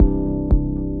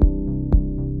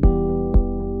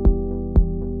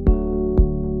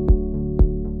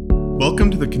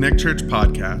Welcome to the Connect Church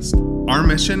podcast. Our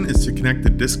mission is to connect the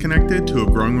disconnected to a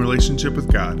growing relationship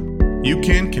with God. You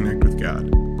can connect with God,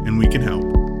 and we can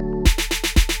help.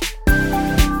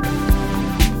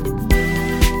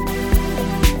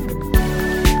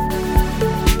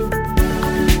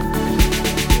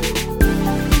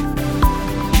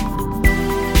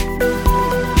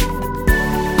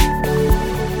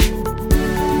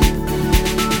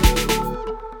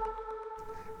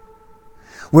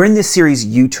 We're in this series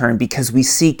U-Turn because we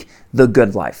seek the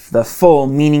good life, the full,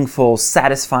 meaningful,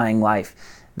 satisfying life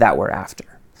that we're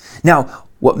after. Now,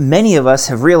 what many of us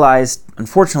have realized,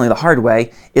 unfortunately the hard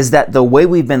way, is that the way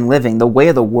we've been living, the way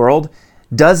of the world,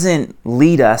 doesn't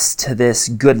lead us to this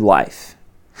good life.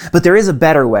 But there is a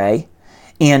better way,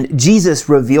 and Jesus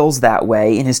reveals that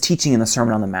way in his teaching in the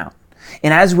Sermon on the Mount.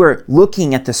 And as we're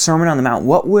looking at the Sermon on the Mount,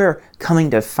 what we're coming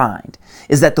to find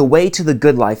is that the way to the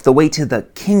good life, the way to the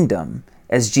kingdom,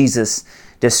 as Jesus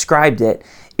described it,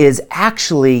 is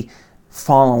actually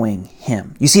following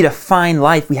him. You see, to find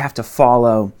life, we have to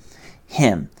follow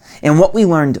him. And what we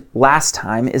learned last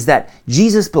time is that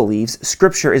Jesus believes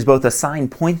Scripture is both a sign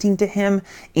pointing to him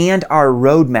and our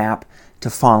roadmap to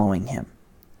following him.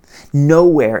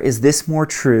 Nowhere is this more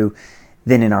true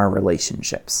than in our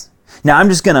relationships. Now, I'm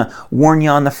just going to warn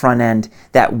you on the front end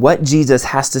that what Jesus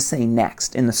has to say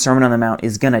next in the Sermon on the Mount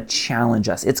is going to challenge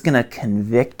us. It's going to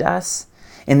convict us.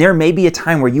 And there may be a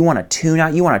time where you want to tune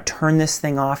out, you want to turn this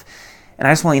thing off. And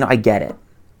I just want you to know, I get it.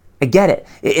 I get it.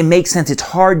 It makes sense. It's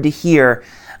hard to hear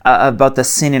about the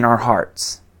sin in our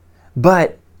hearts.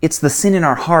 But it's the sin in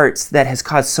our hearts that has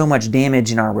caused so much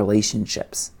damage in our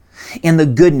relationships. And the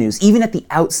good news, even at the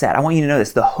outset, I want you to know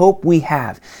this, the hope we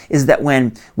have is that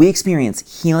when we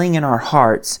experience healing in our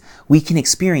hearts, we can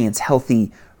experience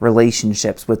healthy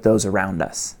relationships with those around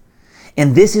us.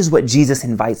 And this is what Jesus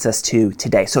invites us to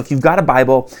today. So if you've got a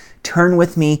Bible, turn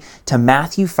with me to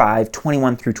Matthew 5,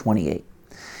 21 through 28.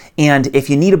 And if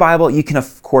you need a Bible, you can,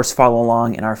 of course, follow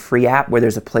along in our free app where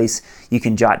there's a place you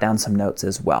can jot down some notes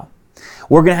as well.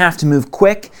 We're going to have to move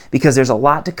quick because there's a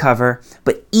lot to cover.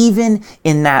 But even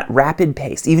in that rapid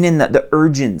pace, even in the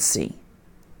urgency,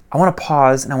 I want to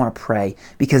pause and I want to pray,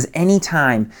 because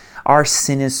anytime our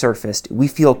sin is surfaced, we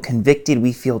feel convicted,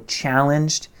 we feel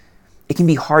challenged. It can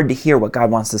be hard to hear what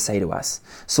God wants to say to us.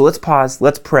 So let's pause,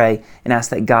 let's pray, and ask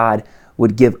that God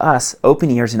would give us open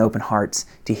ears and open hearts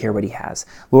to hear what he has.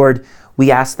 Lord,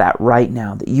 we ask that right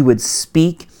now, that you would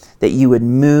speak, that you would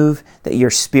move, that your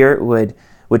Spirit would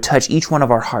touch each one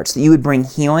of our hearts, that you would bring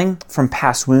healing from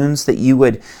past wounds, that you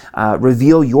would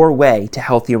reveal your way to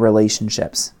healthy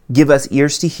relationships. Give us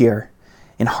ears to hear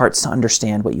and hearts to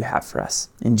understand what you have for us.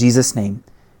 In Jesus' name,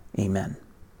 amen.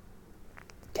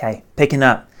 Okay, picking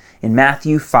up in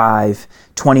Matthew 5,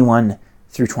 21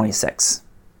 through 26.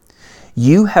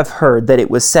 You have heard that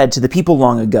it was said to the people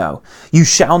long ago, "You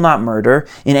shall not murder,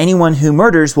 and anyone who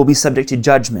murders will be subject to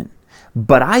judgment.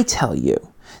 But I tell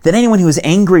you that anyone who is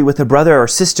angry with a brother or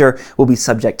sister will be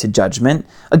subject to judgment.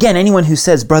 Again, anyone who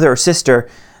says to a brother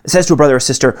or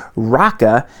sister,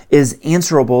 Raka, is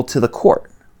answerable to the court.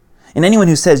 And anyone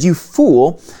who says, you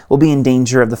fool, will be in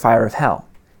danger of the fire of hell.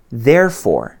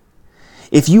 Therefore,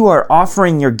 if you are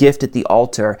offering your gift at the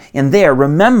altar, and there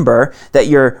remember that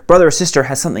your brother or sister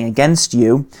has something against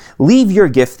you, leave your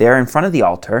gift there in front of the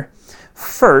altar.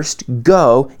 First,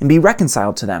 go and be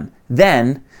reconciled to them.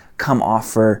 Then, come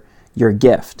offer your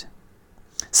gift.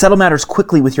 Settle matters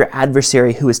quickly with your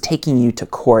adversary who is taking you to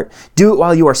court. Do it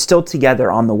while you are still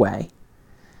together on the way.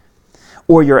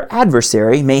 Or your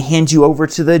adversary may hand you over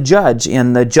to the judge,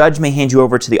 and the judge may hand you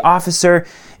over to the officer,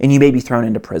 and you may be thrown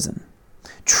into prison.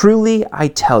 Truly, I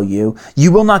tell you,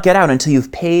 you will not get out until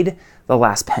you've paid the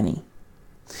last penny.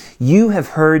 You have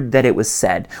heard that it was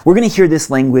said." We're going to hear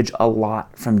this language a lot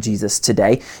from Jesus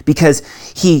today because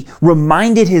he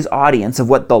reminded his audience of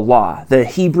what the law, the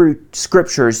Hebrew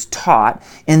scriptures taught,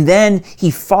 and then he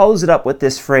follows it up with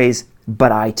this phrase,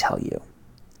 "But I tell you."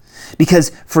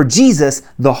 Because for Jesus,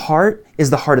 the heart is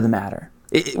the heart of the matter.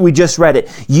 We just read it.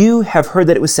 You have heard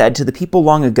that it was said to the people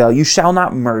long ago, "You shall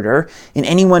not murder, and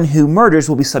anyone who murders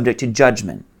will be subject to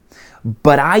judgment.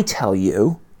 But I tell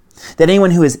you that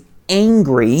anyone who is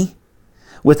angry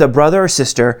with a brother or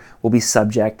sister will be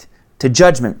subject to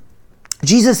judgment."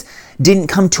 Jesus didn't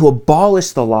come to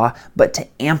abolish the law, but to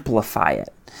amplify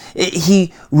it.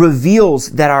 He reveals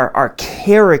that our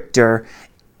character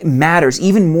matters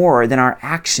even more than our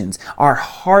actions. Our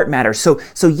heart matters.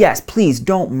 So yes, please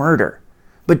don't murder.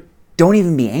 Don't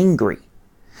even be angry.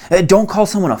 Don't call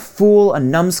someone a fool, a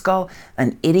numbskull,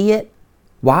 an idiot.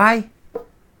 Why?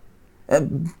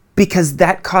 Because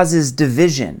that causes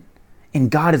division.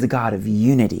 And God is a God of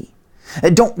unity.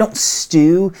 Don't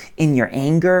stew in your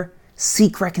anger.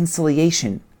 Seek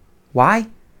reconciliation. Why?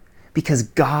 Because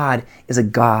God is a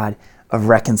God of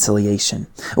reconciliation.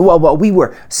 While we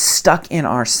were stuck in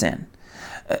our sin,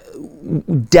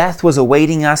 death was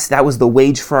awaiting us. That was the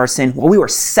wage for our sin. While we were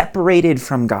separated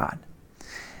from God,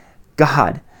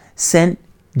 God sent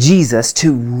Jesus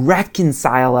to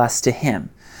reconcile us to Him.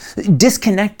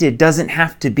 Disconnected doesn't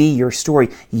have to be your story.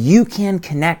 You can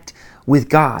connect with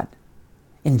God,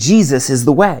 and Jesus is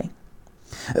the way.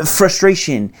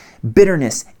 Frustration,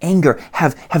 bitterness, anger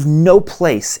have no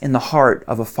place in the heart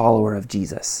of a follower of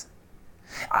Jesus.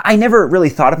 I never really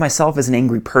thought of myself as an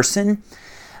angry person.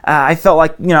 I felt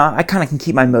like, I kind of can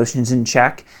keep my emotions in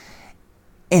check.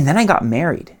 And then I got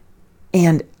married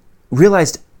and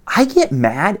realized I get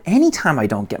mad anytime I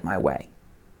don't get my way.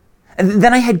 And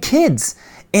then I had kids,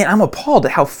 and I'm appalled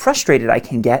at how frustrated I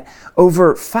can get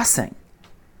over fussing.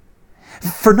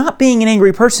 For not being an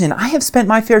angry person, I have spent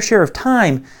my fair share of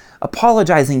time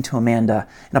apologizing to Amanda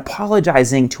and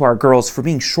apologizing to our girls for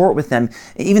being short with them,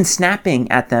 even snapping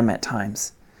at them at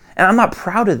times. And I'm not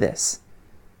proud of this.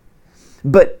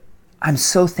 But I'm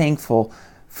so thankful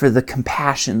for the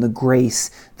compassion, the grace,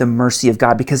 the mercy of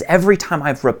God, because every time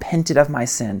I've repented of my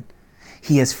sin,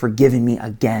 He has forgiven me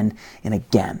again and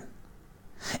again.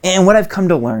 And what I've come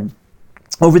to learn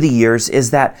over the years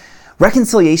is that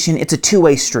reconciliation, it's a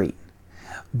two-way street,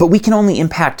 but we can only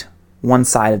impact one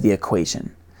side of the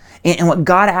equation. And what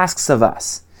God asks of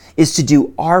us is to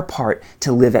do our part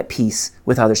to live at peace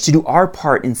with others, to do our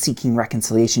part in seeking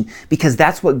reconciliation, because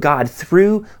that's what God,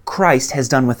 through Christ, has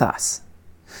done with us.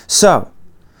 So,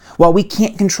 while we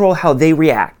can't control how they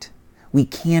react, we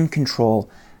can control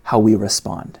how we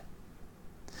respond.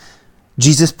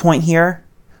 Jesus' point here,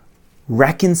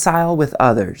 reconcile with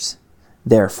others,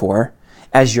 therefore,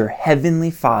 as your heavenly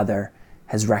Father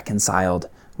has reconciled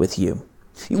with you.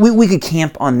 We could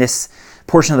camp on this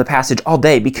portion of the passage all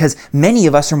day because many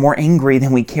of us are more angry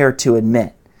than we care to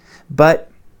admit. But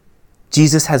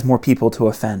Jesus has more people to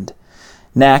offend.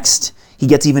 Next, He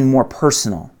gets even more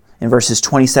personal in verses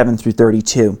 27 through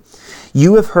 32.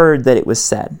 You have heard that it was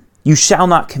said, you shall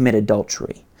not commit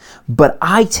adultery. But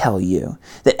I tell you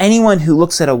that anyone who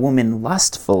looks at a woman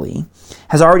lustfully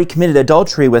has already committed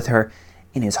adultery with her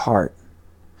in his heart.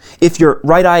 If your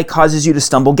right eye causes you to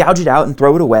stumble, gouge it out and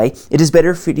throw it away. It is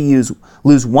better for you to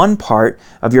lose one part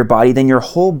of your body than your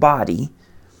whole body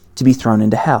to be thrown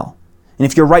into hell. And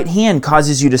if your right hand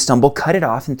causes you to stumble, cut it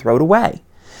off and throw it away.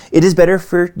 It is better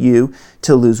for you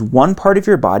to lose one part of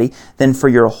your body than for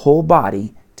your whole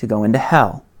body to go into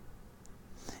hell.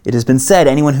 It has been said,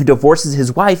 anyone who divorces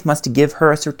his wife must give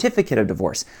her a certificate of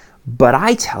divorce. But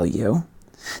I tell you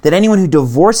that anyone who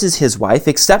divorces his wife,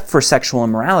 except for sexual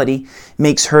immorality,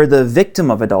 makes her the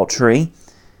victim of adultery,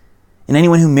 and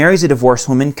anyone who marries a divorced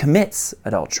woman commits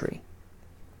adultery.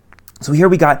 So here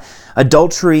we got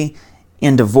adultery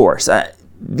and divorce.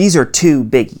 These are two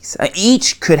biggies.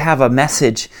 Each could have a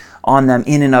message on them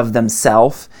in and of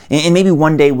themselves, and maybe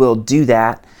one day we'll do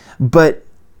that, but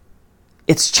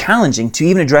it's challenging to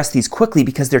even address these quickly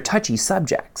because they're touchy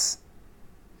subjects.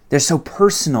 They're so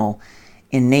personal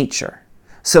in nature.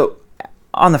 So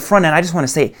on the front end, I just want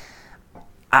to say,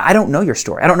 I don't know your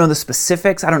story. I don't know the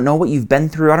specifics. I don't know what you've been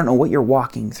through. I don't know what you're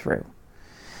walking through.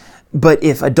 But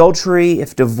if adultery,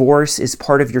 if divorce is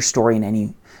part of your story in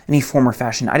any form or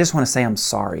fashion, I just want to say I'm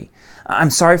sorry. I'm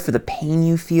sorry for the pain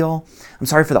you feel. I'm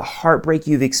sorry for the heartbreak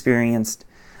you've experienced.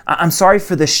 I'm sorry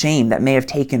for the shame that may have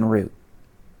taken root.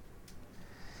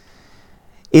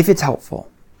 If it's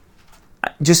helpful,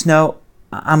 just know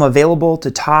I'm available to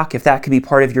talk. If that could be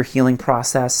part of your healing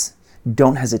process,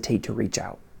 don't hesitate to reach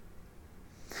out.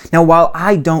 Now, while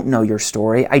I don't know your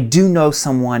story, I do know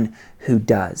someone who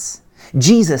does.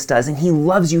 Jesus does, and He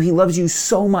loves you. He loves you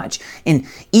so much. And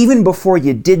even before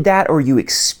you did that or you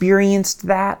experienced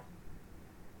that,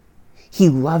 He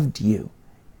loved you.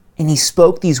 And He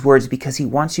spoke these words because He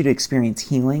wants you to experience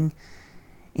healing,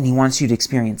 and He wants you to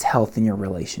experience health in your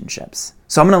relationships.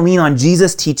 So I'm going to lean on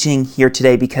Jesus' teaching here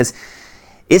today because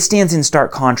it stands in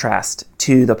stark contrast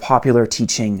to the popular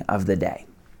teaching of the day.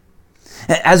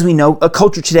 As we know, a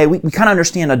culture today, we kind of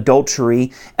understand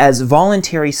adultery as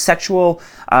voluntary sexual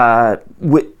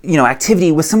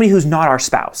activity with somebody who's not our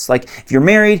spouse. Like if you're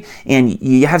married and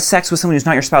you have sex with someone who's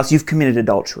not your spouse, you've committed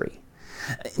adultery.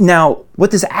 Now,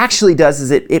 what this actually does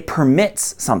is it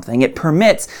permits something. It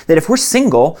permits that if we're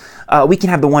single, we can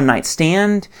have the one-night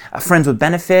stand, friends with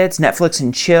benefits, Netflix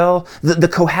and chill, the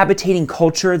cohabitating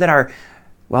culture that our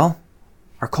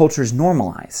culture is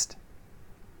normalized.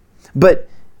 But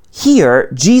here,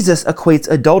 Jesus equates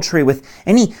adultery with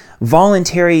any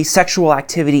voluntary sexual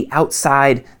activity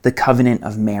outside the covenant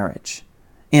of marriage.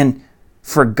 And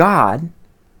for God,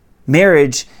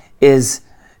 marriage is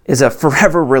a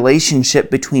forever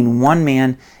relationship between one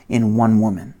man and one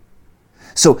woman.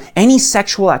 So any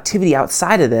sexual activity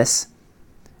outside of this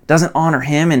doesn't honor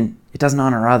him and it doesn't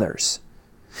honor others.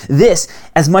 This,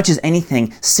 as much as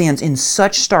anything, stands in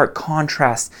such stark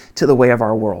contrast to the way of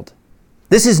our world.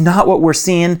 This is not what we're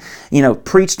seeing,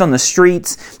 preached on the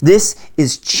streets. This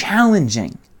is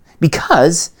challenging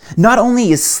because not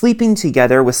only is sleeping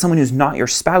together with someone who's not your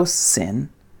spouse sin,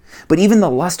 but even the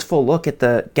lustful look at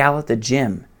the gal at the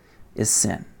gym is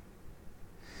sin.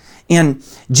 And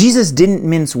Jesus didn't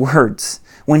mince words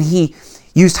when he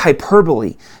used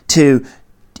hyperbole to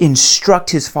instruct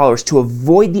his followers to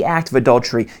avoid the act of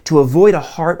adultery, to avoid a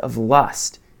heart of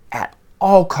lust at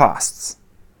all costs.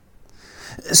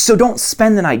 So don't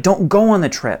spend the night. Don't go on the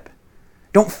trip.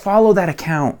 Don't follow that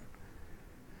account.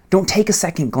 Don't take a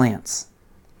second glance.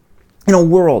 In a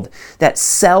world that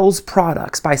sells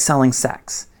products by selling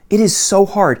sex, it is so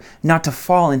hard not to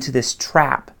fall into this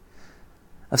trap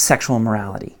of sexual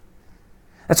immorality.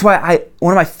 That's why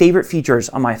one of my favorite features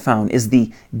on my phone is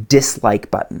the dislike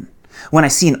button. When I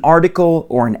see an article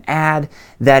or an ad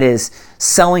that is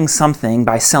selling something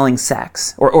by selling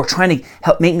sex, or trying to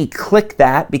help make me click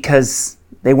that because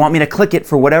they want me to click it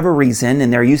for whatever reason,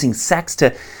 and they're using sex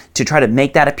to try to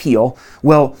make that appeal,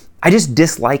 well, I just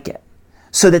dislike it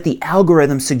so that the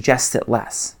algorithm suggests it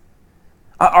less.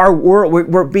 Our world,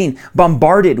 we're being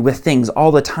bombarded with things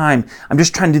all the time. I'm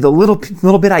just trying to do the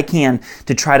little bit I can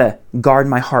to try to guard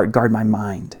my heart, guard my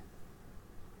mind.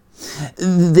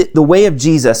 The way of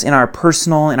Jesus in our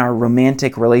personal and our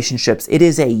romantic relationships, it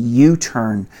is a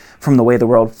U-turn from the way of the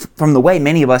world, from the way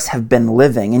many of us have been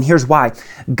living. And here's why.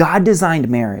 God designed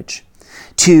marriage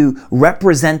to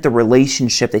represent the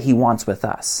relationship that he wants with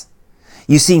us.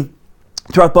 You see,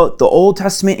 throughout both the Old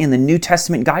Testament and the New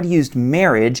Testament, God used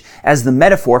marriage as the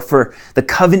metaphor for the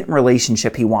covenant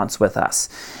relationship he wants with us.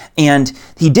 And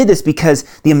he did this because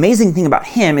the amazing thing about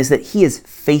him is that he is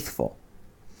faithful.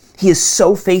 He is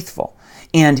so faithful,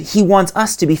 and he wants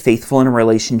us to be faithful in a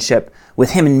relationship with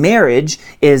him. And marriage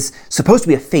is supposed to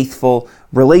be a faithful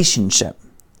relationship.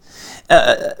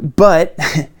 But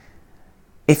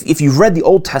if you've read the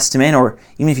Old Testament, or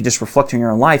even if you just reflect on your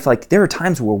own life, there are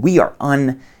times where we are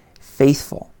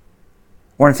unfaithful.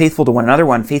 We're unfaithful to one another,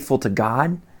 we're unfaithful to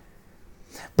God.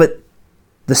 But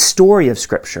the story of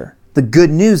Scripture, the good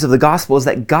news of the gospel, is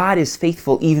that God is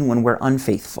faithful even when we're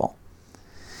unfaithful.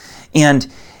 And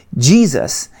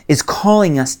Jesus is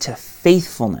calling us to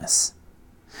faithfulness,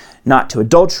 not to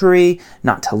adultery,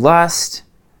 not to lust,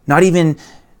 not even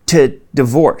to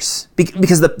divorce.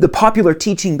 Because the popular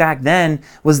teaching back then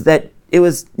was that it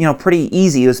was, pretty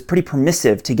easy, it was pretty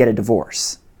permissive to get a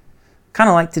divorce. Kind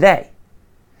of like today.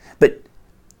 But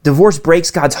divorce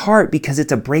breaks God's heart because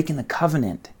it's a break in the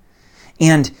covenant.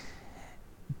 And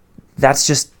that's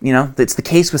just, it's the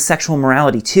case with sexual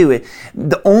immorality too.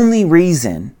 The only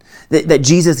reason that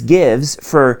Jesus gives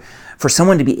for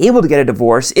someone to be able to get a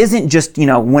divorce isn't just,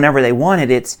 whenever they want it.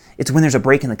 It's when there's a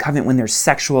break in the covenant, when there's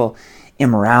sexual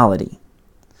immorality.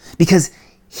 Because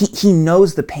he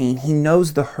knows the pain, he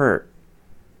knows the hurt,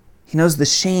 he knows the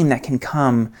shame that can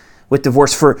come with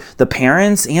divorce for the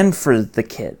parents and for the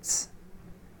kids.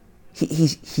 He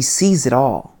sees it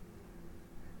all.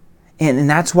 And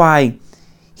that's why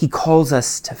he calls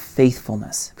us to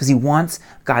faithfulness, because he wants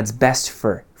God's best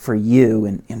for you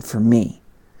and for me.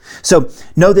 So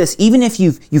know this, even if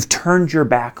you've turned your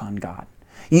back on God,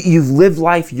 you've lived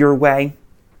life your way,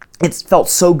 it's felt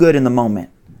so good in the moment,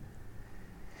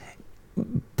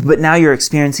 but now you're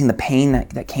experiencing the pain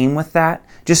that came with that,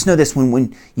 just know this,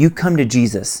 when you come to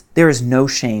Jesus, there is no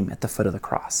shame at the foot of the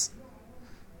cross.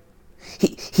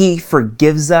 He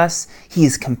forgives us, he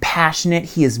is compassionate,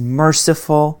 he is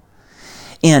merciful,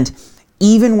 and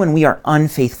even when we are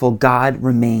unfaithful, God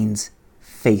remains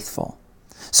faithful.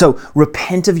 So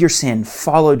repent of your sin,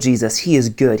 follow Jesus. He is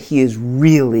good. He is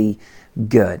really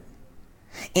good.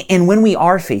 And when we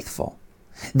are faithful,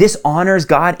 this honors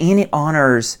God and it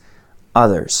honors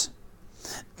others.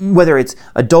 Whether it's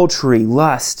adultery,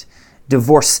 lust,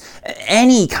 divorce,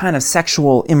 any kind of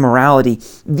sexual immorality,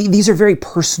 these are very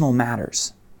personal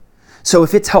matters. So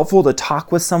if it's helpful to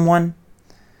talk with someone,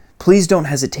 please don't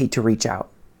hesitate to reach out.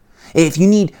 If you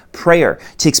need prayer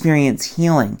to experience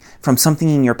healing from something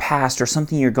in your past or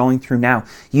something you're going through now,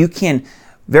 you can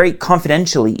very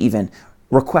confidentially even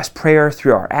request prayer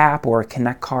through our app or a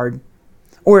Connect card.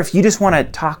 Or if you just want to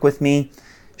talk with me,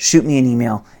 shoot me an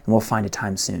email and we'll find a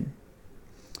time soon.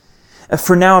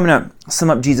 For now, I'm going to sum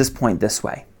up Jesus' point this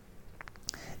way.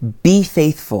 Be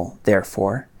faithful,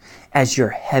 therefore, as your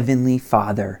heavenly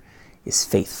Father is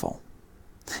faithful.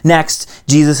 Next,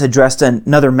 Jesus addressed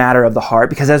another matter of the heart,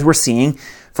 because as we're seeing,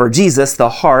 for Jesus, the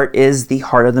heart is the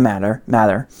heart of the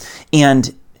matter.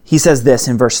 And he says this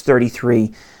in verse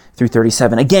 33 through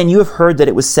 37. Again, you have heard that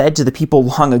it was said to the people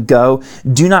long ago,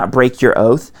 do not break your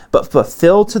oath, but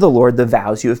fulfill to the Lord the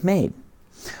vows you have made.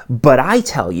 But I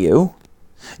tell you,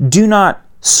 do not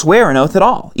swear an oath at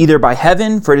all, either by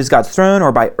heaven, for it is God's throne,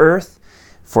 or by earth,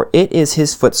 for it is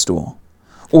his footstool,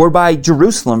 or by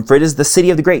Jerusalem, for it is the city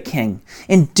of the great king.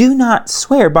 And do not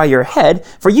swear by your head,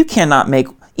 for you cannot make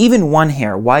even one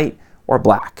hair white or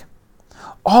black.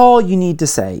 All you need to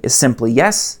say is simply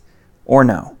yes or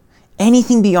no.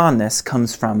 Anything beyond this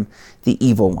comes from the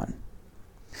evil one.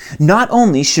 Not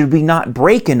only should we not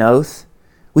break an oath,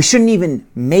 we shouldn't even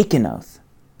make an oath.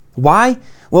 Why?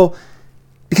 Well,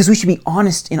 because we should be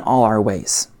honest in all our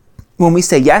ways. When we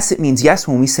say yes, it means yes.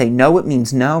 When we say no, it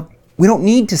means no. We don't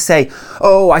need to say,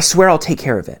 oh, I swear I'll take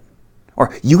care of it.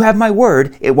 Or, you have my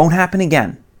word, it won't happen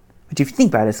again. Which if you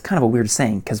think about it, it's kind of a weird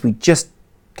saying because we just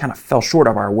kind of fell short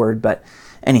of our word. But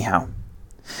anyhow,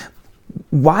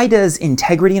 why does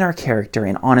integrity in our character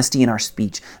and honesty in our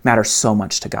speech matter so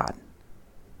much to God?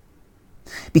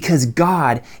 Because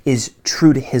God is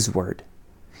true to his word.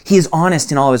 He is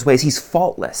honest in all of his ways. He's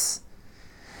faultless.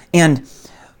 And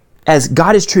as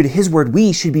God is true to his word,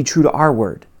 we should be true to our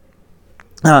word.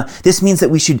 This means that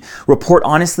we should report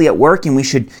honestly at work and we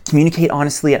should communicate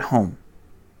honestly at home.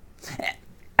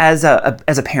 As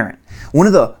a parent, one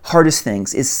of the hardest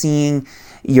things is seeing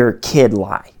your kid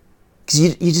lie. Because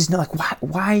you just know, like,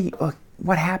 why,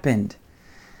 what happened?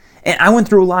 And I went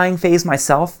through a lying phase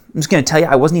myself. I'm just going to tell you,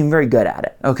 I wasn't even very good at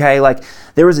it, okay? Like,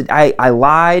 I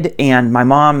lied, and my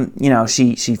mom,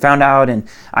 she found out, and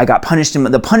I got punished. And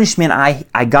the punishment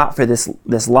I got for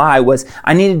this lie was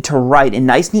I needed to write in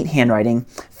nice, neat handwriting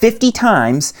 50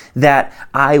 times that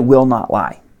I will not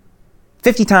lie.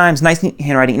 50 times, nice, neat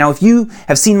handwriting. Now, if you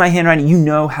have seen my handwriting, you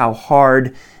know how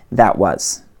hard that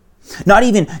was. Not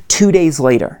even 2 days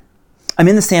later, I'm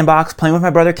in the sandbox playing with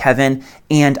my brother Kevin,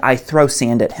 and I throw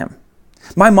sand at him.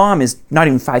 My mom is not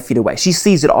even 5 feet away. She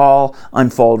sees it all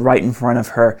unfold right in front of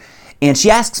her, and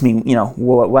she asks me,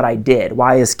 what I did.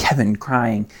 Why is Kevin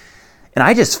crying? And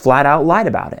I just flat out lied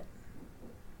about it.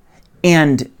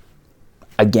 And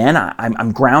again,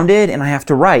 I'm grounded, and I have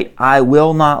to write, I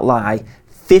will not lie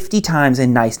 50 times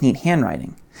in nice, neat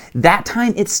handwriting. That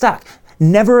time it stuck.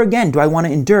 Never again do I want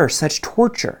to endure such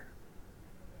torture.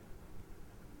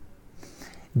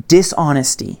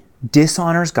 Dishonesty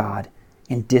dishonors God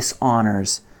and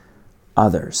dishonors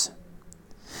others.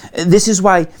 This is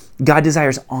why God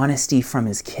desires honesty from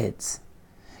his kids.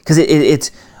 Because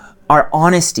it's our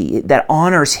honesty that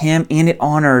honors him, and it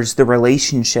honors the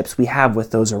relationships we have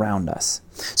with those around us.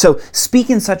 So speak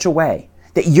in such a way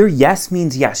that your yes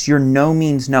means yes, your no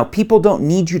means no. People don't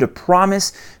need you to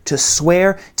promise, to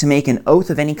swear, to make an oath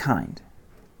of any kind.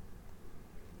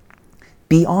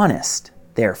 Be honest,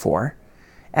 therefore,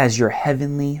 as your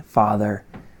heavenly Father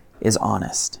is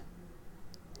honest.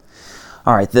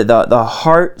 All right, the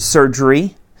heart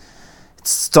surgery,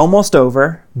 it's almost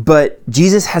over, but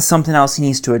Jesus has something else he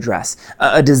needs to address,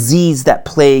 a disease that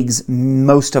plagues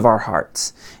most of our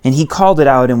hearts. And he called it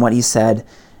out in what he said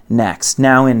next,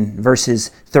 now in verses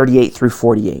 38 through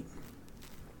 48.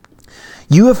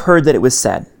 You have heard that it was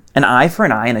said, an eye for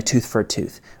an eye and a tooth for a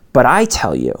tooth. But I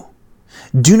tell you,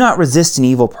 do not resist an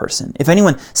evil person. If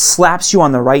anyone slaps you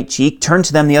on the right cheek, turn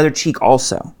to them the other cheek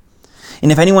also.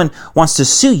 And if anyone wants to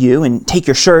sue you and take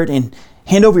your shirt, and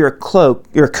hand over your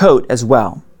coat as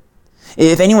well.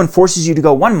 If anyone forces you to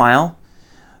go 1 mile,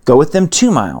 go with them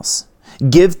 2 miles.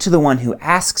 Give to the one who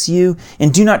asks you,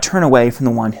 and do not turn away from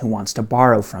the one who wants to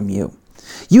borrow from you.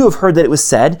 You have heard that it was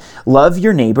said, love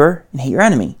your neighbor and hate your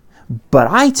enemy. But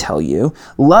I tell you,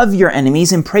 love your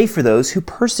enemies and pray for those who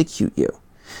persecute you,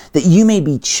 that you may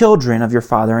be children of your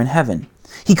Father in heaven.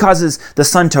 He causes the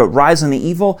sun to rise on the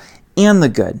evil and the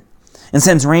good, and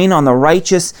sends rain on the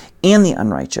righteous and the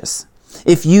unrighteous.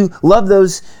 If you love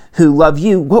those who love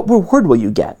you, what reward will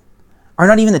you get? Are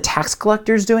not even the tax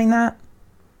collectors doing that?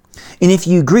 And if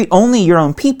you greet only your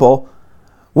own people,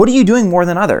 what are you doing more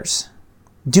than others?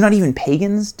 Do not even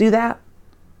pagans do that?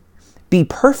 Be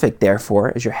perfect,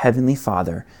 therefore, as your heavenly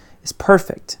Father is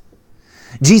perfect.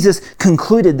 Jesus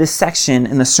concluded this section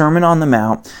in the Sermon on the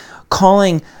Mount,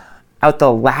 calling out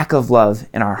the lack of love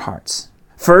in our hearts.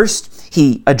 First,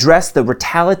 he addressed the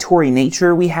retaliatory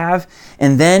nature we have,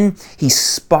 and then he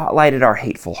spotlighted our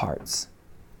hateful hearts.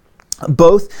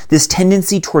 Both this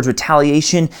tendency towards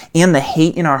retaliation and the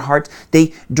hate in our hearts,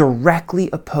 they directly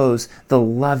oppose the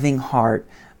loving heart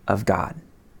of God.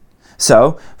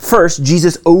 So, first,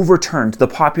 Jesus overturned the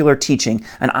popular teaching,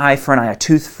 an eye for an eye, a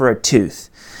tooth for a tooth.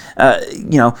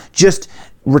 Just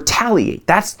retaliate.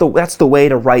 That's the way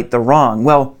to right the wrong.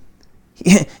 Well,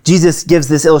 Jesus gives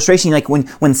this illustration, like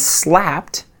when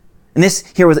slapped, and this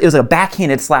here it was a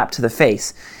backhanded slap to the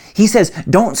face. He says,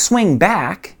 don't swing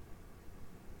back,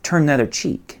 turn the other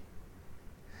cheek.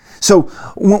 So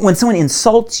when someone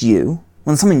insults you,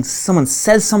 when someone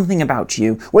says something about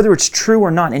you, whether it's true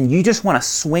or not, and you just want to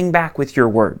swing back with your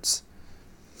words,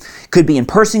 could be in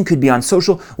person, could be on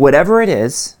social, whatever it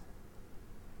is,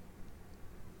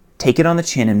 take it on the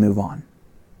chin and move on.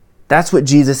 That's what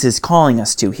Jesus is calling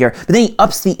us to here. But then he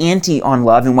ups the ante on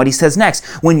love in what he says next.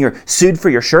 When you're sued for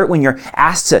your shirt, when you're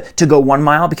asked to go 1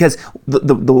 mile, because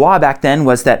the law back then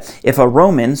was that if a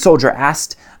Roman soldier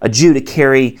asked a Jew to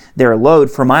carry their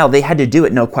load for a mile, they had to do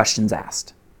it, no questions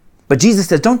asked. But Jesus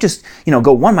says, don't just,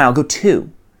 go 1 mile, go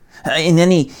 2. And then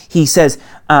he says,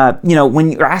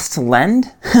 when you're asked to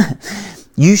lend,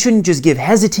 you shouldn't just give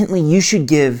hesitantly, you should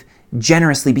give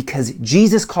generously, because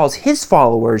Jesus calls his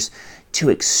followers to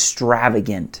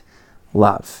extravagant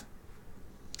love.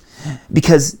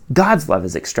 Because God's love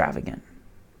is extravagant.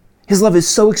 His love is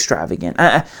so extravagant.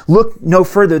 Look no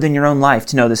further than your own life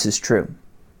to know this is true.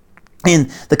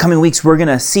 In the coming weeks, we're going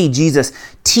to see Jesus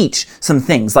teach some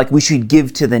things, like we should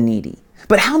give to the needy.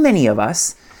 But how many of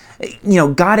us,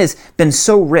 God has been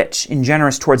so rich and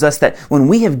generous towards us that when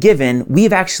we have given, we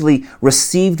have actually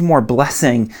received more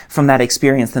blessing from that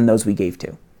experience than those we gave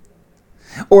to.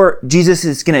 Or Jesus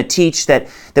is going to teach that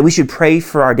we should pray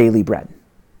for our daily bread.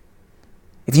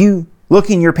 If you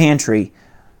look in your pantry,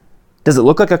 does it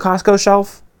look like a Costco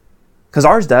shelf? Because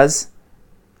ours does.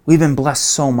 We've been blessed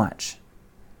so much.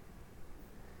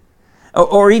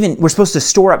 Or even we're supposed to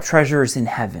store up treasures in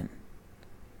heaven.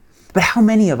 But how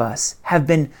many of us have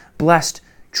been blessed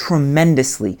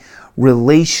tremendously,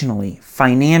 relationally,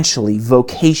 financially,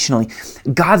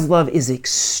 vocationally? God's love is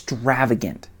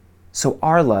extravagant. So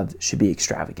our love should be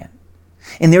extravagant.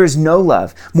 And there is no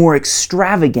love more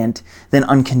extravagant than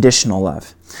unconditional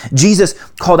love. Jesus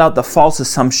called out the false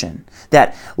assumption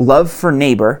that love for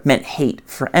neighbor meant hate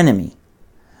for enemy.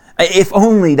 If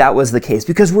only that was the case,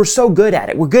 because we're so good at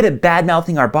it. We're good at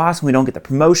bad-mouthing our boss when we don't get the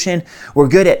promotion. We're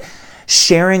good at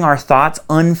sharing our thoughts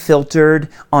unfiltered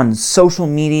on social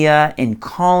media and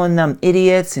calling them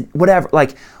idiots and whatever.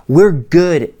 We're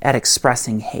good at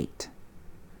expressing hate.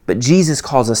 But Jesus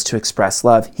calls us to express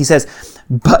love. He says,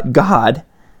 but God,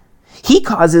 he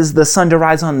causes the sun to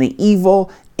rise on the evil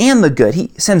and the good.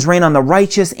 He sends rain on the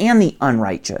righteous and the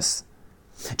unrighteous.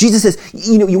 Jesus says,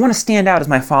 you want to stand out as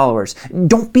my followers.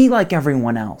 Don't be like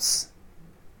everyone else.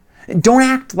 Don't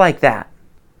act like that.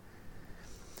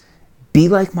 Be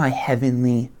like my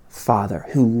heavenly Father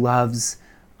who loves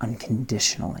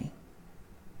unconditionally.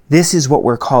 This is what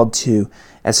we're called to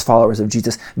as followers of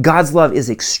Jesus. God's love is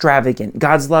extravagant.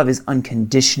 God's love is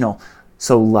unconditional,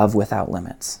 so love without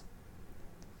limits.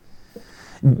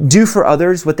 Do for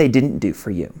others what they didn't do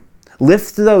for you.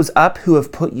 Lift those up who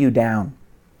have put you down.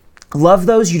 Love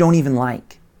those you don't even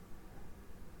like.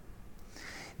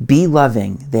 Be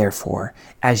loving, therefore,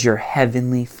 as your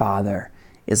heavenly Father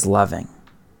is loving.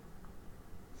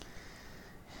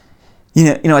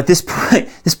 At this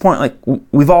point,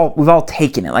 we've all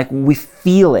taken it. We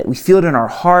feel it. We feel it in our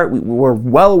heart. We're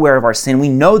well aware of our sin. We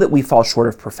know that we fall short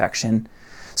of perfection.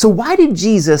 So why did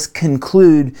Jesus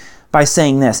conclude by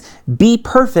saying this? Be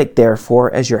perfect,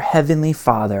 therefore, as your heavenly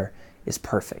Father is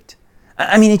perfect.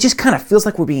 It just kind of feels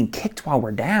like we're being kicked while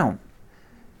we're down.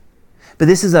 But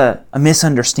this is a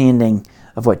misunderstanding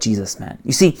of what Jesus meant.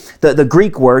 You see, the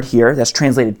Greek word here that's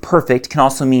translated perfect can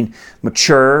also mean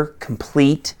mature,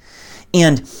 complete.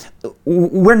 And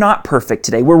we're not perfect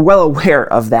today. We're well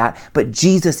aware of that, but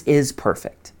Jesus is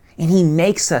perfect. And he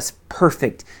makes us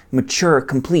perfect, mature,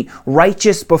 complete,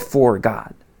 righteous before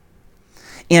God.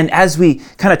 And as we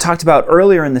kind of talked about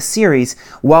earlier in the series,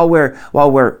 while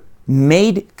we're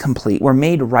made complete, we're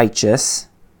made righteous,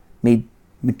 made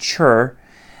mature,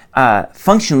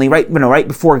 functionally, right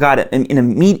before God,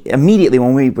 immediately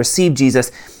when we receive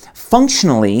Jesus,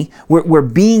 functionally, we're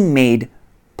being made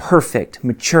perfect,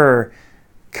 mature,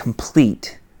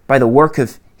 complete by the work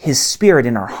of his Spirit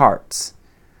in our hearts,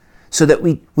 so that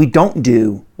we don't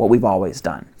do what we've always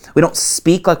done. We don't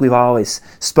speak like we've always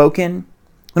spoken.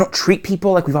 We don't treat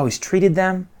people like we've always treated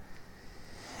them.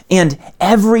 And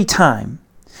every time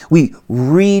we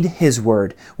read his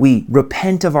word, we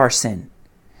repent of our sin.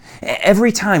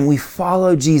 Every time we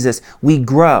follow Jesus, we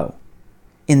grow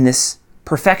in this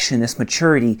perfection, this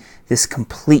maturity, this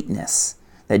completeness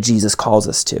that Jesus calls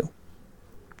us to.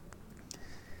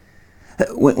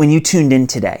 When you tuned in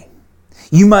today,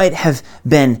 you might have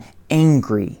been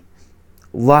angry,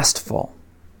 lustful,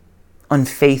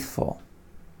 unfaithful,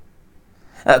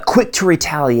 quick to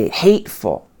retaliate,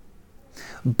 hateful.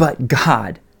 But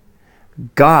God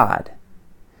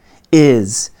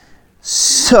is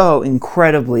so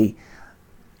incredibly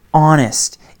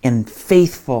honest and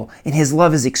faithful, and his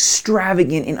love is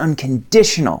extravagant and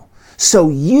unconditional. So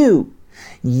you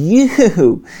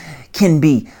can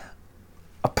be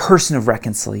a person of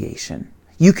reconciliation.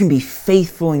 You can be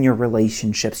faithful in your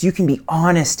relationships. You can be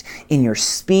honest in your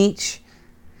speech.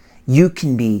 You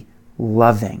can be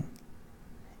loving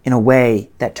in a way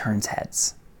that turns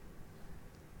heads.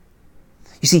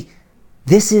 You see,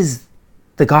 this is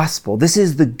the gospel. This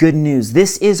is the good news.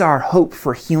 This is our hope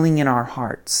for healing in our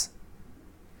hearts,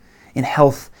 in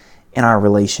health in our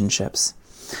relationships.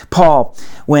 Paul,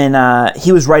 when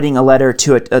he was writing a letter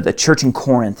to the church in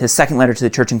Corinth, his second letter to the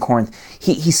church in Corinth,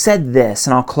 he said this,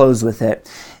 and I'll close with it.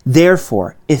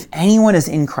 Therefore, if anyone is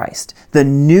in Christ, the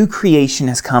new creation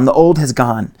has come, the old has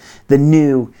gone, the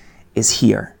new is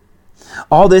here.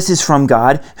 All this is from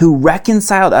God, who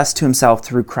reconciled us to himself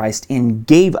through Christ and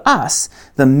gave us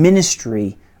the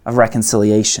ministry of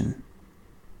reconciliation.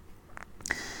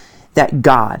 That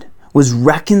God was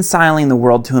reconciling the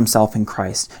world to himself in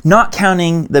Christ, not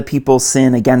counting the people's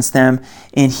sin against them,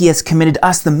 and he has committed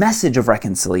us the message of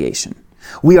reconciliation.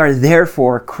 We are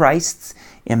therefore Christ's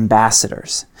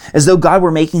ambassadors. As though God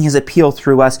were making his appeal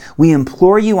through us, we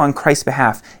implore you on Christ's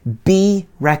behalf, be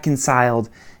reconciled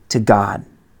to God.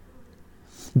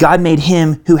 God made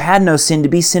him who had no sin to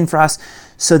be sin for us,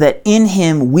 so that in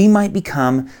him we might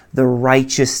become the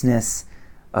righteousness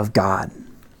of God.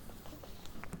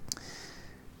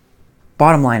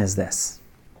 Bottom line is this: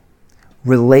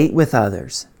 relate with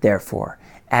others, therefore,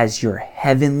 as your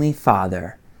heavenly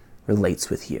Father relates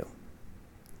with you.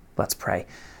 Let's pray.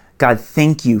 God,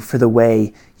 thank you for the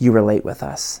way you relate with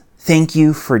us. Thank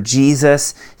you for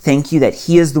Jesus. Thank you that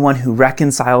he is the one who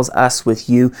reconciles us with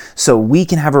you so we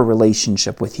can have a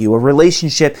relationship with you, a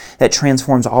relationship that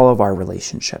transforms all of our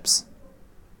relationships.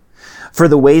 For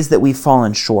the ways that we've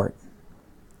fallen short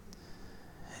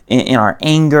in our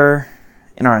anger,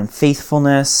 in our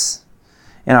unfaithfulness,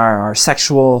 in our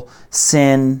sexual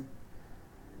sin,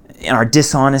 in our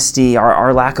dishonesty,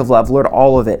 our lack of love, Lord,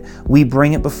 all of it, we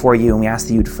bring it before you and we ask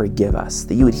that you would forgive us,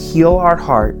 that you would heal our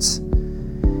hearts.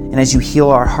 And as you heal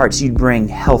our hearts, you'd bring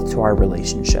health to our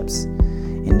relationships.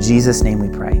 In Jesus' name we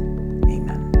pray.